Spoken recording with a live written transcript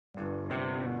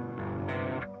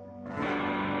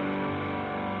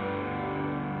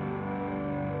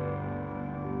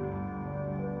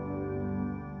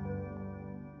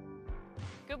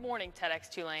Good morning, TEDx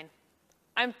Tulane.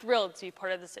 I'm thrilled to be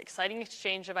part of this exciting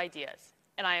exchange of ideas,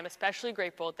 and I am especially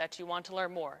grateful that you want to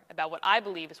learn more about what I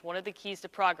believe is one of the keys to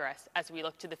progress as we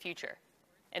look to the future,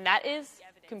 and that is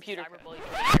computer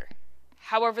behavior.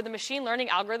 However, the machine learning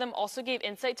algorithm also gave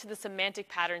insight to the semantic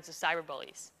patterns of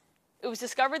cyberbullies. It was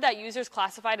discovered that users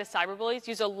classified as cyberbullies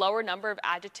use a lower number of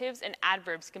adjectives and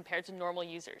adverbs compared to normal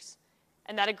users,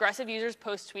 and that aggressive users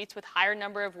post tweets with higher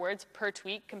number of words per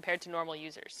tweet compared to normal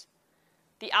users.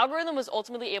 The algorithm was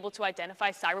ultimately able to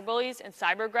identify cyberbullies and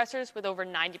cyber-aggressors with over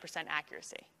 90%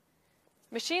 accuracy.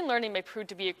 Machine learning may prove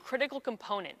to be a critical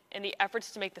component in the efforts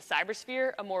to make the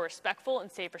cybersphere a more respectful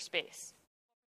and safer space.